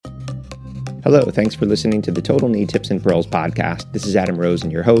Hello, thanks for listening to the Total Knee Tips and Pearls podcast. This is Adam Rosen,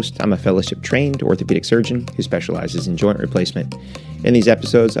 your host. I'm a fellowship-trained orthopedic surgeon who specializes in joint replacement. In these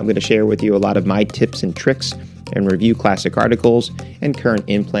episodes, I'm going to share with you a lot of my tips and tricks and review classic articles and current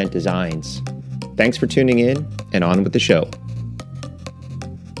implant designs. Thanks for tuning in, and on with the show.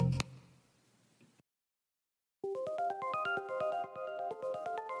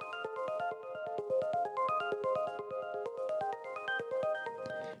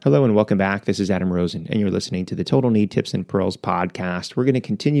 Hello and welcome back. This is Adam Rosen, and you're listening to the Total Knee Tips and Pearls podcast. We're going to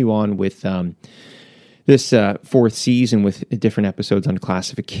continue on with this fourth season with different episodes on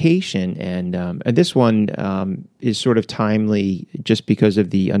classification, and this one is sort of timely just because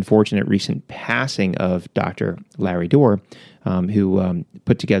of the unfortunate recent passing of Dr. Larry Doerr, who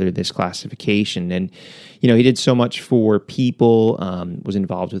put together this classification. And, you know, he did so much for people, was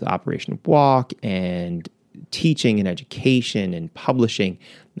involved with Operation Walk and teaching and education and publishing.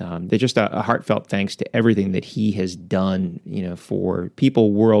 They're just a heartfelt thanks to everything that he has done, you know, for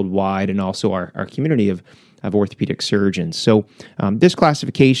people worldwide and also our community of orthopedic surgeons. So this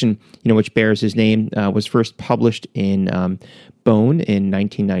classification, you know, which bears his name, was first published in Bone in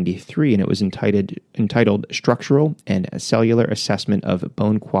 1993, and it was entitled Structural and Cellular Assessment of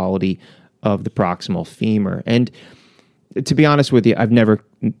Bone Quality of the Proximal Femur. And to be honest with you, I've never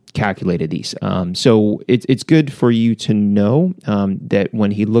calculated these. So it's good for you to know that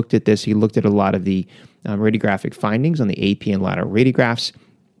when he looked at this, he looked at a lot of the radiographic findings on the AP and lateral radiographs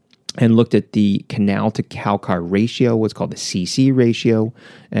and looked at the canal to calcar ratio, what's called the CC ratio,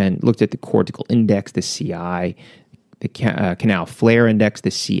 and looked at the cortical index, the CI, the canal flare index,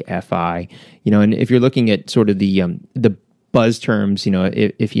 the CFI. You know, and if you're looking at sort of the buzz terms, you know,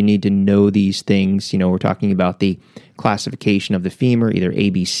 if you need to know these things, you know, we're talking about the classification of the femur, either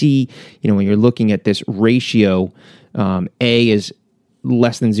ABC. You know, when you're looking at this ratio, A is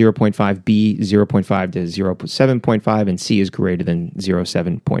less than 0.5, B 0.5 to 0.7.5, and C is greater than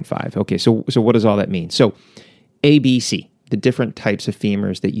 0.7.5. Okay, so what does all that mean? So ABC, the different types of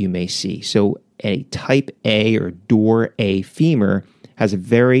femurs that you may see. So a type A or Doerr A femur has a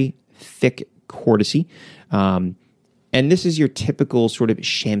very thick cortice, and this is your typical sort of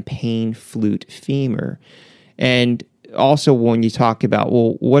champagne flute femur. And also when you talk about,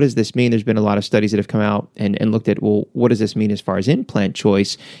 well, what does this mean? There's been a lot of studies that have come out and looked at, well, what does this mean as far as implant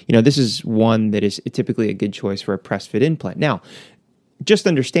choice? You know, this is one that is typically a good choice for a press-fit implant. Now, just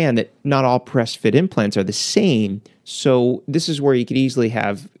understand that not all press-fit implants are the same. So this is where you could easily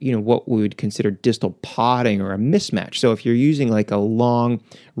have, you know, what we would consider distal potting or a mismatch. So if you're using like a long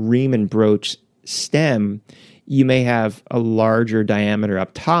Riemann broach stem, you may have a larger diameter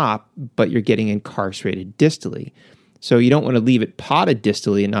up top, but you're getting incarcerated distally. So you don't want to leave it potted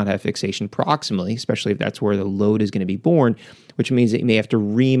distally and not have fixation proximally, especially if that's where the load is going to be born, which means that you may have to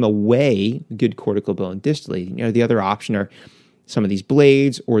ream away good cortical bone distally. You know, the other option are some of these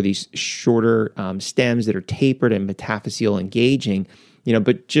blades or these shorter stems that are tapered and metaphyseal engaging. You know,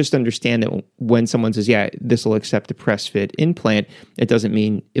 but just understand that when someone says, yeah, this will accept a press-fit implant, it doesn't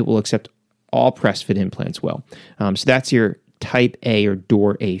mean it will accept all press-fit implants well. So that's your type A or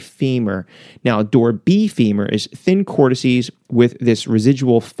Doerr A femur. Now, Doerr B femur is thin cortices with this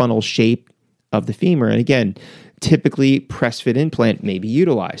residual funnel shape of the femur. And again, typically press-fit implant may be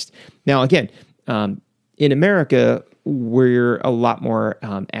utilized. Now, again, in America, we're a lot more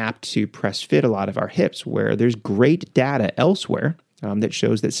apt to press-fit a lot of our hips, where there's great data elsewhere that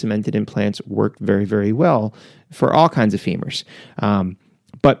shows that cemented implants work very, very well for all kinds of femurs.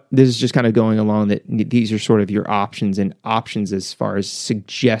 But this is just kind of going along that these are sort of your options and options as far as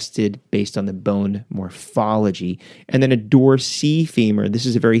suggested based on the bone morphology. And then a Doerr C femur, this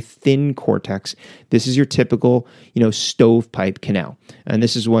is a very thin cortex. This is your typical, you know, stovepipe canal. And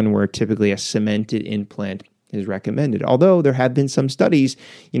this is one where typically a cemented implant is recommended. Although there have been some studies,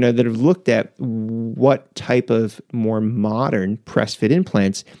 you know, that have looked at what type of more modern press-fit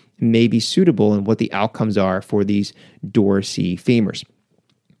implants may be suitable and what the outcomes are for these Doerr C femurs.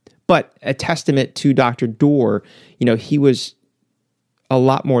 But a testament to Dr. Doerr, you know, he was a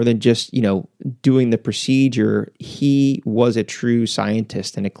lot more than just, you know, doing the procedure. He was a true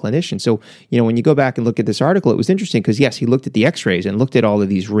scientist and a clinician. So, you know, when you go back and look at this article, it was interesting because, yes, he looked at the x-rays and looked at all of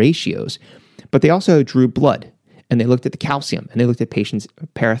these ratios, but they also drew blood. and they looked at the calcium, and they looked at patients'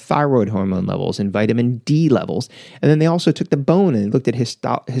 parathyroid hormone levels and vitamin D levels. And then they also took the bone and looked at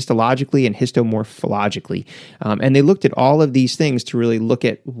histologically and histomorphologically. And they looked at all of these things to really look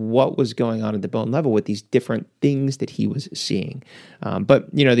at what was going on at the bone level with these different things that he was seeing. But,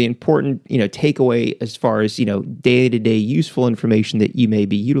 the important, takeaway as far as, day-to-day useful information that you may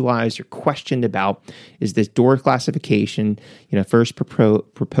be utilized or questioned about is this DOR classification, first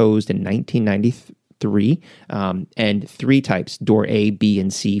proposed in 1993, and three types: DOR A, B,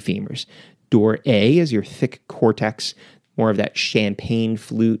 and C femurs. DOR A is your thick cortex, more of that champagne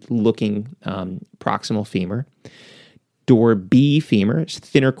flute-looking proximal femur. DOR B femur is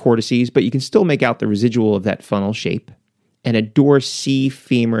thinner cortices, but you can still make out the residual of that funnel shape. And a DOR C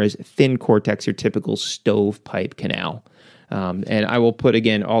femur is thin cortex, your typical stovepipe canal. And I will put,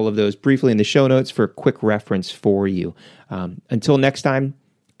 again, all of those briefly in the show notes for quick reference for you. Until next time,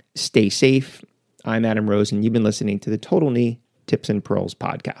 stay safe. I'm Adam Rosen. You've been listening to the Total Knee Tips and Pearls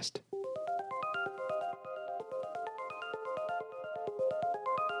podcast.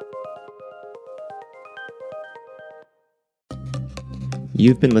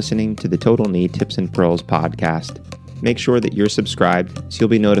 You've been listening to the Total Knee Tips and Pearls podcast. Make sure that you're subscribed so you'll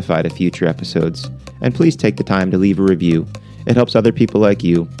be notified of future episodes. And please take the time to leave a review. It helps other people like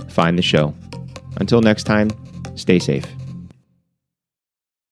you find the show. Until next time, stay safe.